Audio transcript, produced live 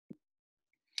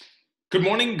Good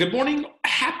morning. Good morning.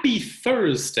 Happy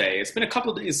Thursday. It's been a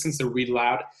couple of days since I read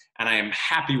aloud, and I am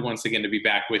happy once again to be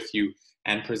back with you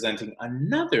and presenting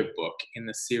another book in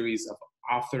the series of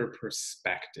author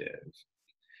perspective.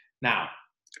 Now,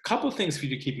 a couple of things for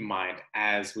you to keep in mind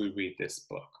as we read this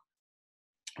book.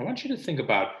 I want you to think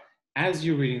about, as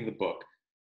you're reading the book,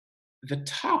 the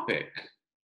topic,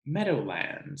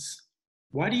 Meadowlands.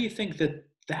 Why do you think that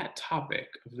topic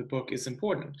of the book is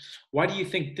important? Why do you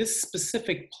think this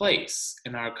specific place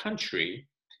in our country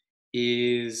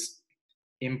is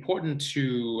important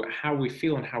to how we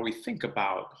feel and how we think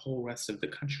about the whole rest of the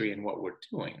country and what we're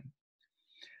doing?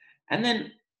 And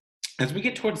then as we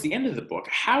get towards the end of the book,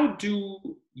 how do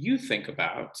you think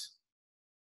about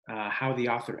how the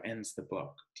author ends the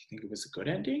book? Do you think it was a good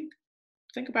ending?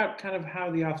 Think about kind of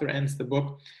how the author ends the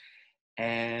book.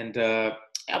 And the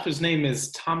author's name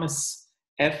is Thomas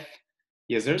F.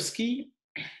 Yazerski,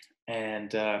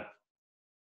 and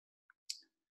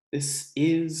this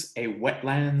is a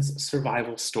wetlands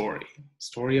survival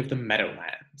story of the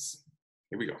Meadowlands.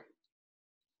 Here we go.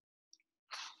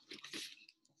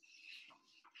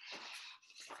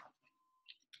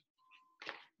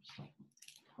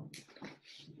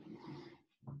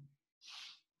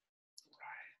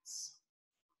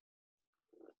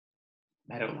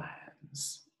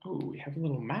 Meadowlands. Oh, we have a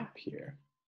little map here.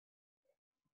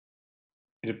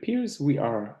 It appears we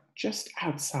are just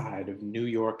outside of New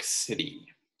York City.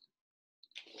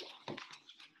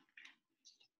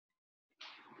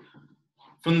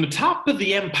 From the top of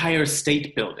the Empire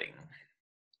State Building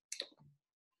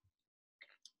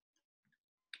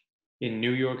in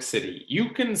New York City, you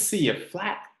can see a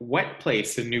flat, wet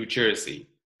place in New Jersey.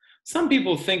 Some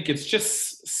people think it's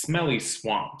just smelly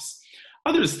swamps.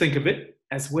 Others think of it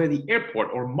as where the airport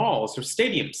or malls or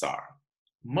stadiums are.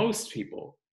 Most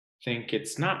people think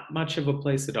it's not much of a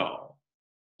place at all.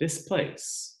 This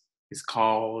place is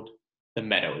called the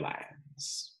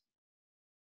Meadowlands.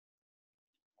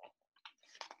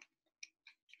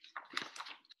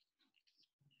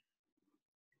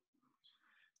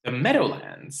 The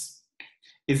Meadowlands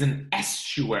is an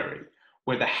estuary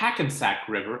where the Hackensack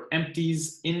River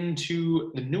empties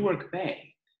into the Newark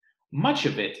Bay. Much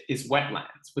of it is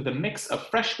wetlands with a mix of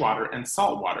freshwater and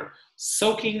saltwater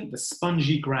soaking the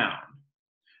spongy ground.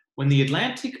 When the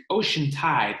Atlantic Ocean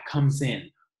tide comes in,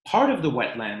 part of the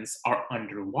wetlands are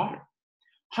underwater.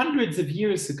 Hundreds of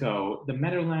years ago, the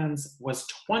Meadowlands was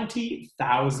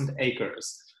 20,000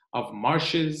 acres of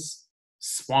marshes,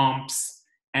 swamps,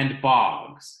 and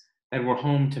bogs that were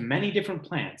home to many different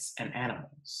plants and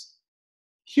animals.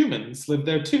 Humans lived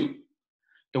there too.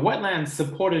 The wetlands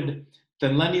supported the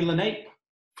Lenni Lenape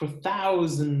for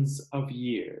thousands of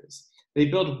years. They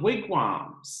built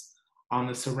wigwams on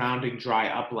the surrounding dry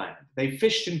upland. They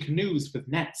fished in canoes with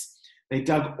nets. They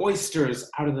dug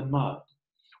oysters out of the mud.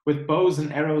 With bows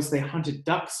and arrows, they hunted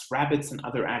ducks, rabbits, and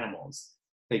other animals.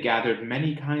 They gathered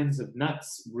many kinds of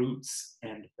nuts, roots,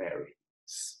 and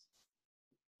berries.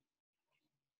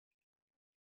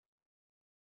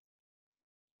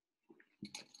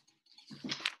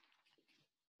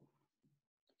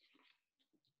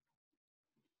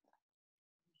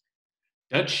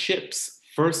 Dutch ships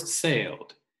first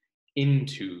sailed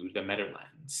into the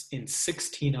Meadowlands in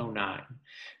 1609.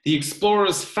 The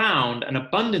explorers found an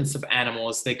abundance of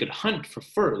animals they could hunt for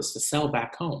furs to sell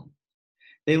back home.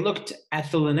 They looked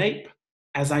at the Lenape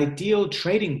as ideal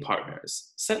trading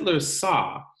partners. Settlers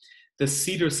saw the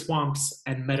cedar swamps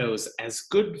and meadows as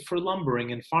good for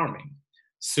lumbering and farming.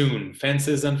 Soon,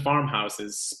 fences and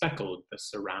farmhouses speckled the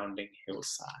surrounding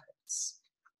hillsides.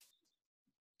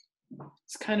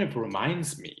 This kind of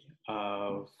reminds me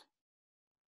of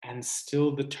And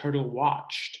Still the Turtle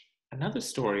Watched, another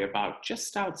story about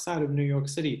just outside of New York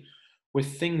City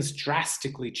with things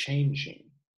drastically changing.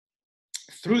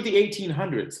 Through the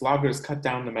 1800s, loggers cut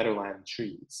down the meadowland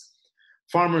trees.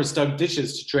 Farmers dug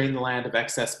ditches to drain the land of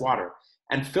excess water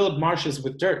and filled marshes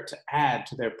with dirt to add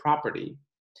to their property.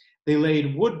 They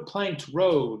laid wood-planked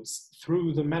roads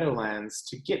through the meadowlands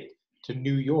to get to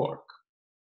New York.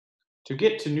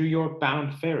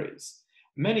 Bound ferries.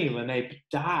 Many Lenape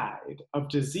died of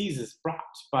diseases brought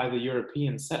by the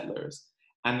European settlers,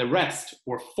 and the rest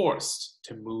were forced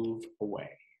to move away.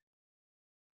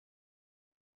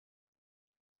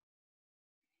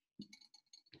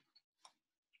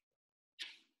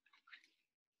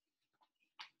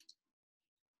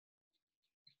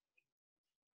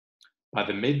 By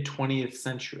the mid-20th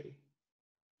century,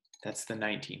 that's the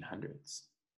 1900s,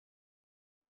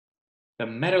 the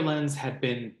Meadowlands had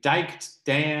been diked,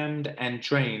 dammed, and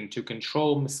drained to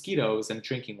control mosquitoes and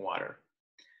drinking water.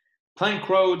 Plank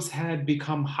roads had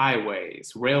become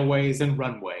highways, railways, and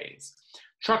runways.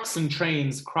 Trucks and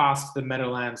trains crossed the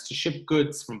Meadowlands to ship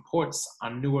goods from ports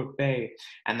on Newark Bay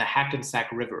and the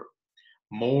Hackensack River.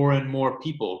 More and more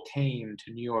people came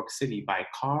to New York City by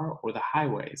car or the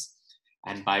highways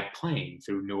and by plane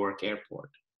through Newark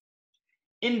Airport.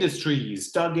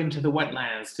 Industries dug into the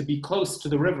wetlands to be close to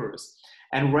the rivers,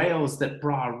 and rails that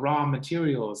brought raw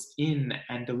materials in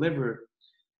and delivered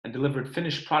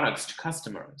finished products to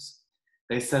customers.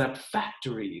 They set up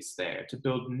factories there to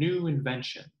build new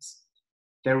inventions.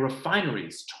 Their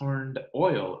refineries turned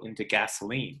oil into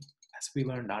gasoline, as we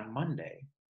learned on Monday,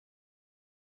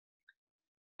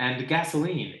 and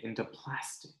gasoline into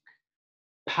plastic.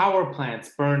 Power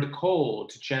plants burned coal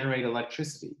to generate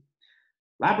electricity.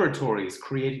 Laboratories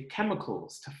created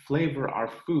chemicals to flavor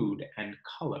our food and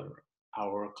color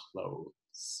our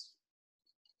clothes.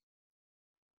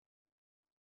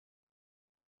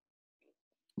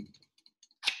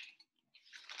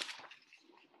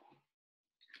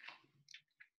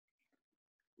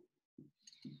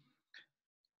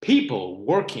 People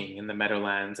working in the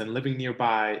Meadowlands and living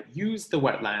nearby used the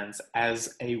wetlands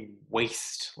as a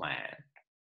wasteland.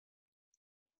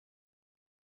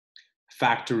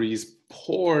 Factories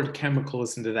poured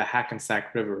chemicals into the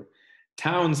Hackensack River.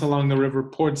 Towns along the river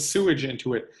poured sewage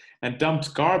into it and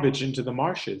dumped garbage into the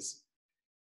marshes.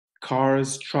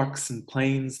 Cars, trucks, and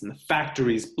planes and the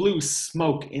factories blew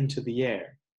smoke into the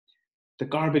air. The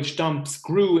garbage dumps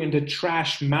grew into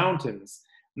trash mountains.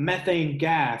 Methane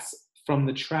gas from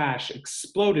the trash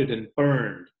exploded and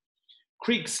burned.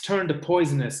 Creeks turned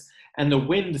poisonous, and the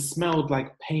wind smelled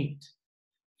like paint.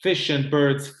 Fish and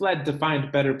birds fled to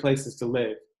find better places to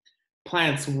live.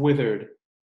 Plants withered.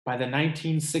 By the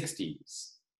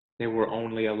 1960s, there were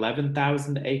only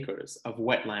 11,000 acres of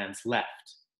wetlands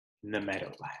left in the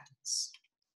Meadowlands.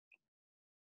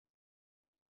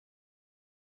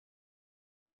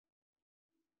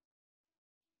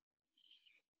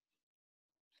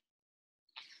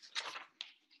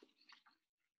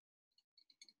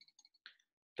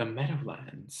 The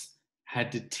Meadowlands had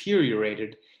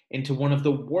deteriorated into one of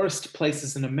the worst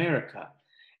places in America,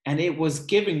 and it was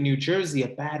giving New Jersey a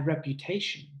bad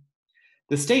reputation.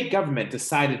 The state government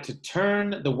decided to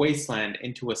turn the wasteland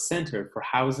into a center for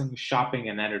housing, shopping,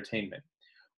 and entertainment,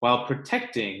 while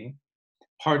protecting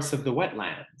parts of the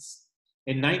wetlands.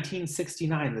 In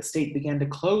 1969, the state began to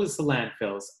close the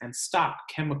landfills and stop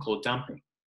chemical dumping.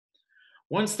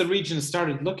 Once the region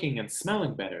started looking and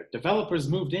smelling better, developers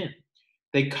moved in.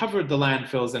 They covered the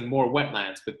landfills and more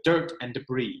wetlands with dirt and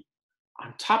debris.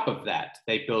 On top of that,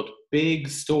 they built big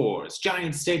stores,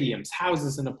 giant stadiums,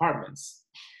 houses, and apartments.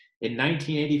 In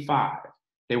 1985,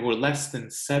 there were less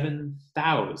than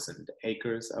 7,000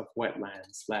 acres of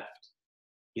wetlands left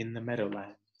in the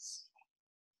Meadowlands.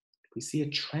 We see a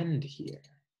trend here.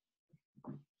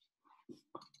 Do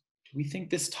we think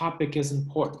this topic is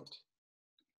important?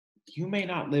 You may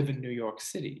not live in New York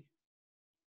City.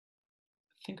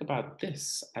 Think about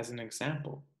this as an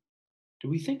example. Do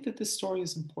we think that this story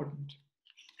is important?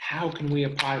 How can we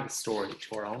apply the story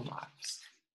to our own lives?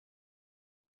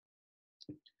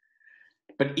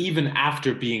 But even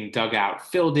after being dug out,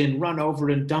 filled in, run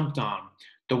over, and dumped on,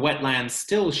 the wetlands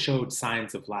still showed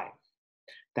signs of life.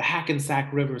 The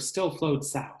Hackensack River still flowed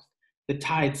south. The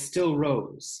tide still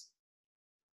rose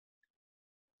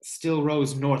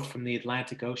north from the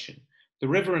Atlantic Ocean. The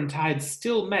river and tide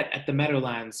still met at the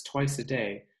Meadowlands twice a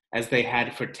day, as they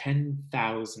had for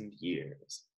 10,000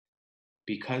 years.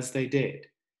 Because they did,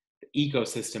 the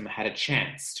ecosystem had a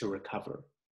chance to recover.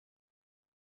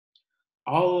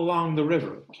 All along the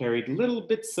river carried little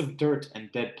bits of dirt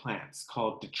and dead plants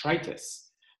called detritus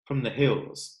from the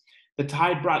hills. The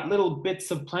tide brought little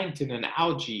bits of plankton and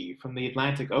algae from the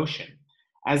Atlantic Ocean.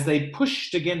 As they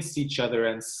pushed against each other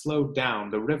and slowed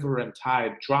down, the river and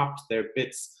tide dropped their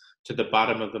bits to the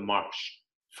bottom of the marsh.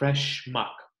 Fresh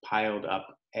muck piled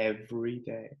up every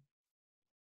day.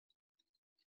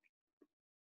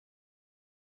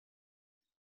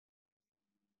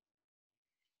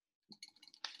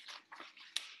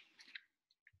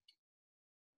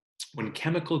 When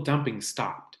chemical dumping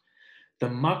stopped, the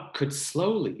muck could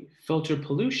slowly filter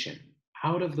pollution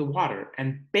out of the water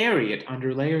and bury it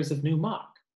under layers of new muck.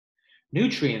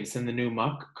 Nutrients in the new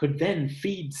muck could then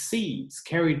feed seeds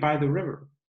carried by the river,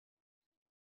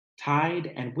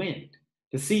 tide, and wind.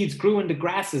 The seeds grew into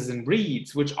grasses and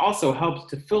reeds, which also helped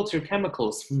to filter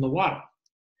chemicals from the water.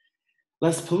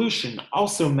 Less pollution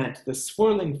also meant the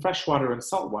swirling freshwater and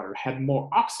saltwater had more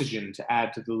oxygen to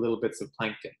add to the little bits of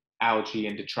plankton, algae,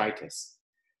 and detritus.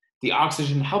 The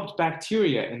oxygen helped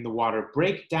bacteria in the water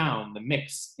break down the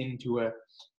mix into a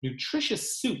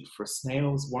nutritious soup for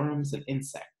snails, worms, and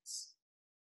insects.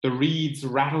 The reeds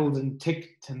rattled and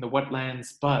ticked, and the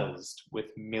wetlands buzzed with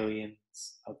millions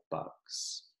of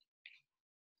bugs.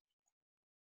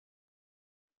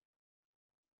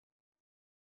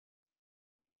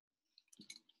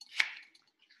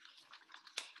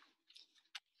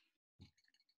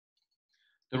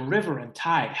 The river and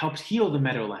tide helped heal the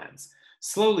meadowlands,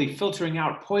 slowly filtering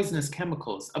out poisonous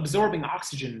chemicals, absorbing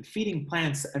oxygen, and feeding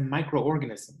plants and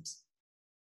microorganisms.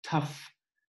 Tough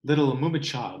little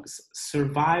mumachogs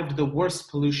survived the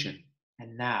worst pollution,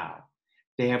 and now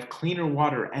they have cleaner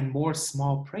water and more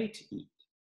small prey to eat.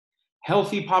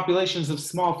 Healthy populations of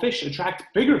small fish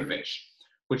attract bigger fish,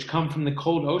 which come from the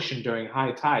cold ocean during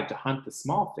high tide to hunt the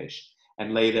small fish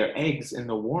and lay their eggs in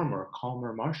the warmer,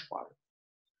 calmer marsh water.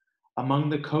 Among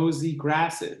the cozy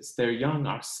grasses, their young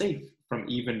are safe from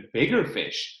even bigger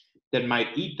fish that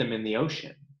might eat them in the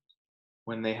ocean.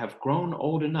 When they have grown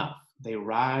old enough, they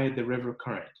ride the river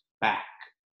current back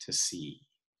to sea.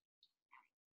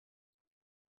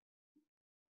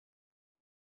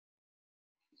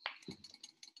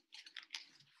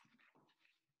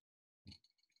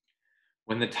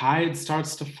 When the tide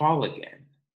starts to fall again,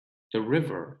 the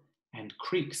river and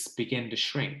creeks begin to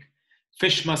shrink.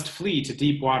 Fish must flee to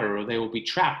deep water or they will be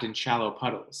trapped in shallow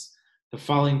puddles. The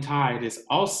falling tide is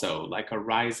also like a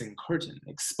rising curtain,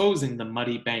 exposing the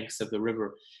muddy banks of the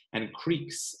river and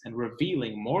creeks and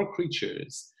revealing more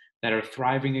creatures that are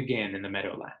thriving again in the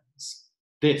meadowlands.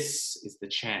 This is the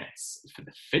chance for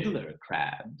the fiddler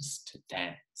crabs to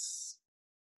dance.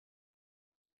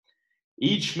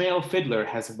 Each male fiddler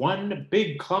has one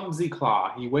big clumsy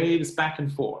claw. He waves back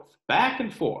and forth, back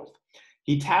and forth.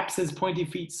 He taps his pointy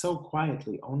feet so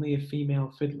quietly only a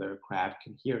female fiddler crab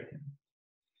can hear him.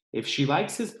 If she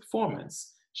likes his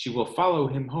performance, she will follow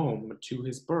him home to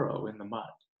his burrow in the mud.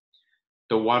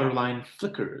 The waterline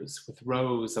flickers with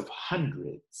rows of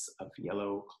hundreds of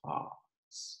yellow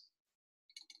claws.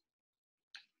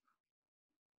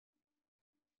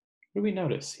 What do we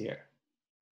notice here?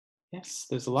 Yes,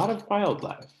 there's a lot of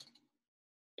wildlife,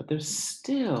 but there's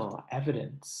still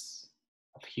evidence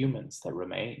of humans that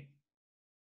remain.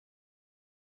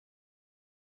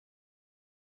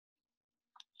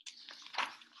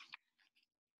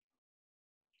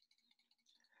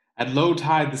 At low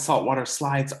tide, the saltwater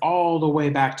slides all the way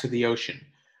back to the ocean.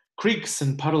 Creeks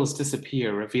and puddles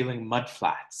disappear, revealing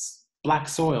mudflats, black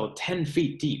soil 10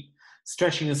 feet deep,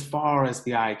 stretching as far as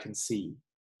the eye can see.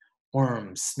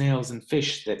 Worms, snails, and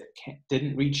fish that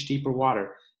didn't reach deeper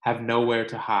water have nowhere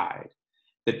to hide.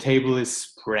 The table is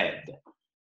spread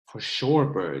for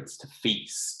shorebirds to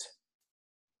feast.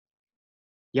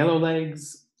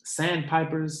 Yellowlegs,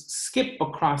 sandpipers skip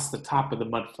across the top of the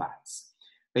mudflats.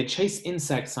 They chase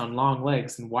insects on long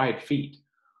legs and wide feet.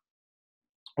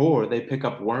 Or they pick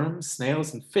up worms,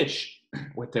 snails, and fish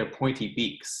with their pointy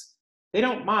beaks. They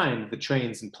don't mind the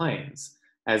trains and planes,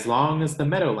 as long as the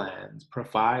meadowland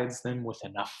provides them with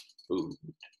enough food.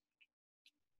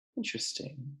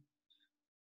 Interesting.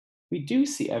 We do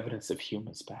see evidence of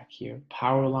humans back here.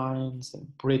 Power lines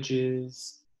and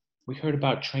bridges. We heard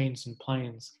about trains and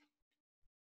planes.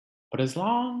 But as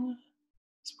long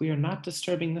as we are not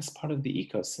disturbing this part of the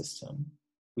ecosystem,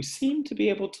 we seem to be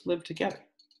able to live together.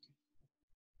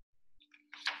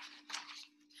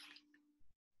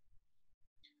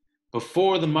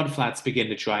 Before the mudflats begin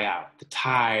to dry out, the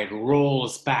tide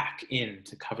rolls back in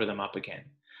to cover them up again.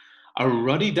 A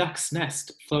ruddy duck's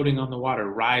nest floating on the water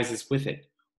rises with it,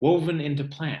 woven into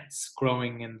plants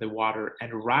growing in the water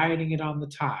and riding it on the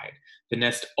tide. The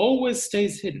nest always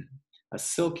stays hidden. A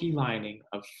silky lining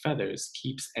of feathers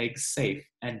keeps eggs safe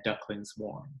and ducklings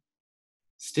warm.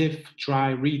 Stiff,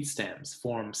 dry reed stems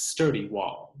form sturdy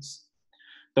walls.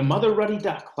 The mother ruddy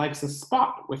duck likes a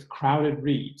spot with crowded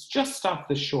reeds just off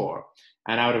the shore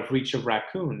and out of reach of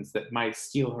raccoons that might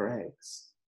steal her eggs.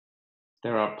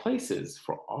 There are places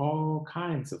for all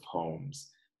kinds of homes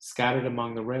scattered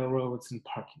among the railroads and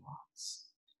parking lots.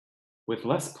 With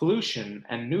less pollution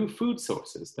and new food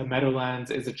sources, the Meadowlands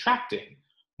is attracting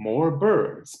more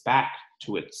birds back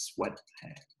to its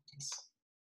wetlands.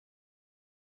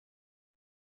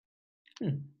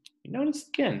 You notice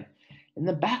again, in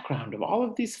the background of all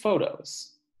of these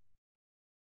photos,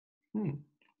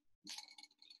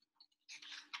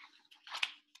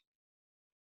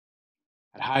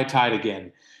 At high tide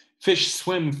again, fish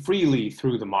swim freely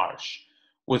through the marsh,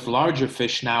 with larger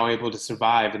fish now able to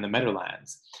survive in the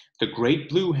meadowlands. The great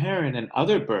blue heron and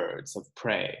other birds of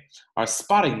prey are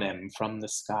spotting them from the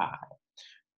sky.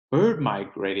 Birds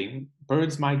migrating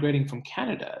from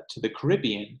Canada to the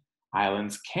Caribbean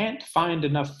islands can't find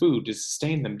enough food to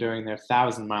sustain them during their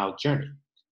 1,000-mile journey.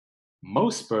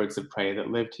 Most birds of prey that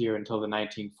lived here until the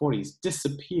 1940s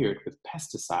disappeared with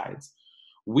pesticides,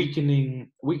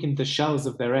 weakened the shells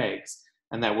of their eggs,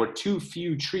 and that were too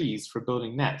few trees for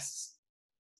building nests.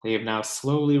 They have now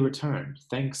slowly returned,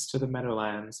 thanks to the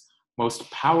Meadowlands' most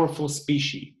powerful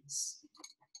species,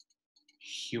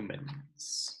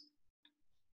 humans.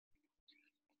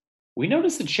 We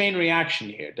notice a chain reaction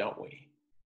here, don't we?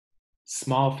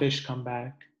 Small fish come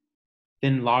back,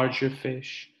 then larger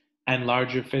fish,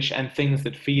 and things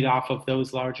that feed off of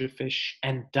those larger fish,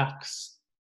 and ducks.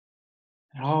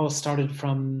 It all started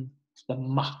from the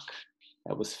muck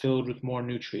that was filled with more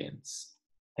nutrients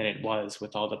than it was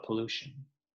with all the pollution.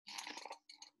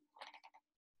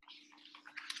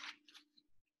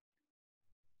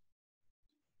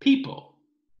 People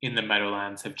in the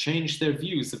Meadowlands have changed their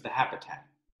views of the habitat.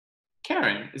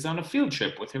 Karen is on a field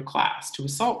trip with her class to a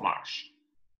salt marsh.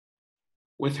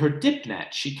 With her dip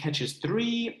net, she catches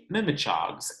 3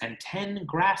 mimichogs and 10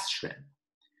 grass shrimp.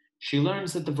 She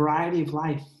learns that the variety of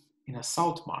life in a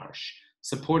salt marsh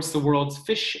supports the world's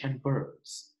fish and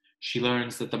birds. She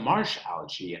learns that the marsh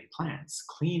algae and plants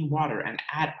clean water and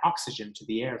add oxygen to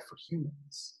the air for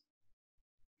humans.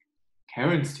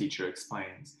 Karen's teacher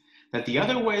explains that the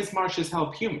other ways marshes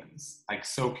help humans, like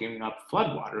soaking up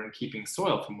floodwater and keeping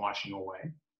soil from washing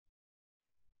away,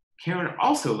 Karen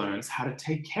also learns how to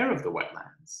take care of the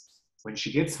wetlands. When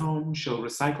she gets home, she'll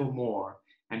recycle more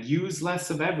and use less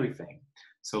of everything,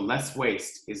 so less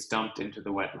waste is dumped into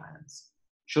the wetlands.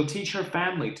 She'll teach her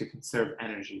family to conserve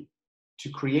energy, to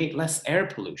create less air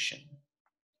pollution.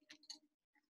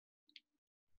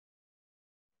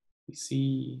 We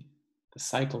see the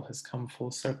cycle has come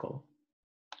full circle,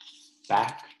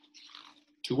 back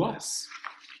to us.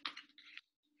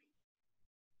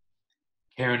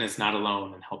 Karen is not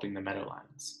alone in helping the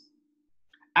Meadowlands.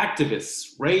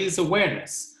 Activists raise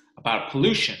awareness about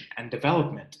pollution and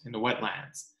development in the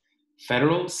wetlands.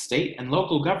 Federal, state, and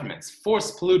local governments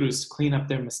force polluters to clean up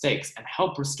their mistakes and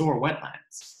help restore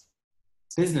wetlands.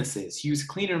 Businesses use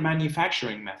cleaner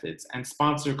manufacturing methods and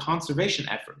sponsor conservation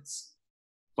efforts.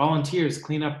 Volunteers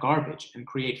clean up garbage and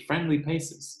create friendly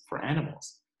places for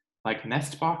animals, like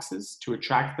nest boxes to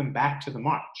attract them back to the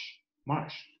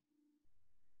marsh.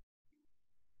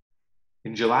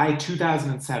 In July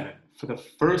 2007, for the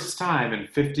first time in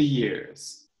 50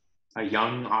 years, a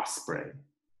young osprey,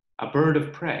 a bird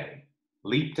of prey,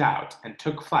 leaped out and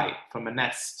took flight from a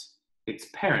nest its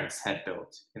parents had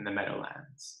built in the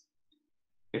Meadowlands.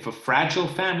 If a fragile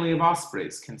family of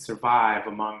ospreys can survive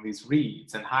among these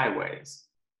reeds and highways,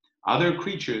 other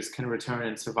creatures can return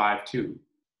and survive too.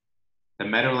 The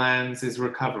Meadowlands is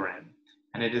recovering,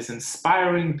 and it is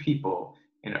inspiring people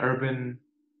in urban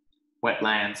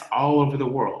wetlands all over the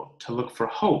world to look for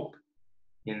hope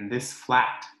in this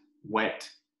flat, wet,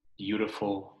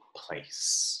 beautiful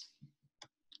place.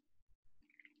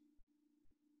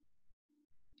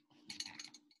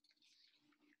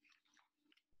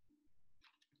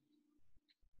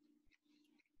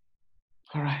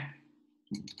 All right.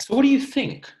 So what do you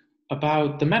think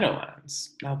about the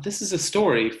Meadowlands? Now, this is a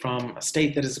story from a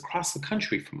state that is across the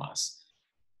country from us.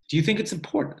 Do you think it's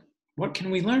important? What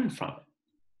can we learn from it?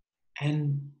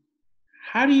 And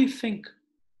how do you think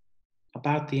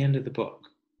about the end of the book?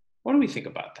 What do we think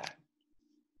about that?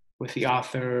 With the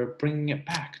author bringing it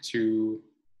back to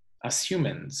us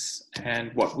humans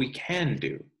and what we can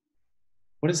do.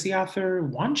 What does the author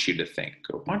want you to think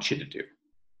or want you to do?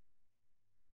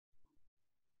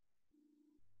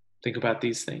 Think about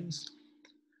these things.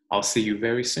 I'll see you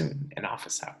very soon in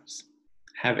office hours.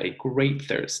 Have a great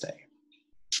Thursday.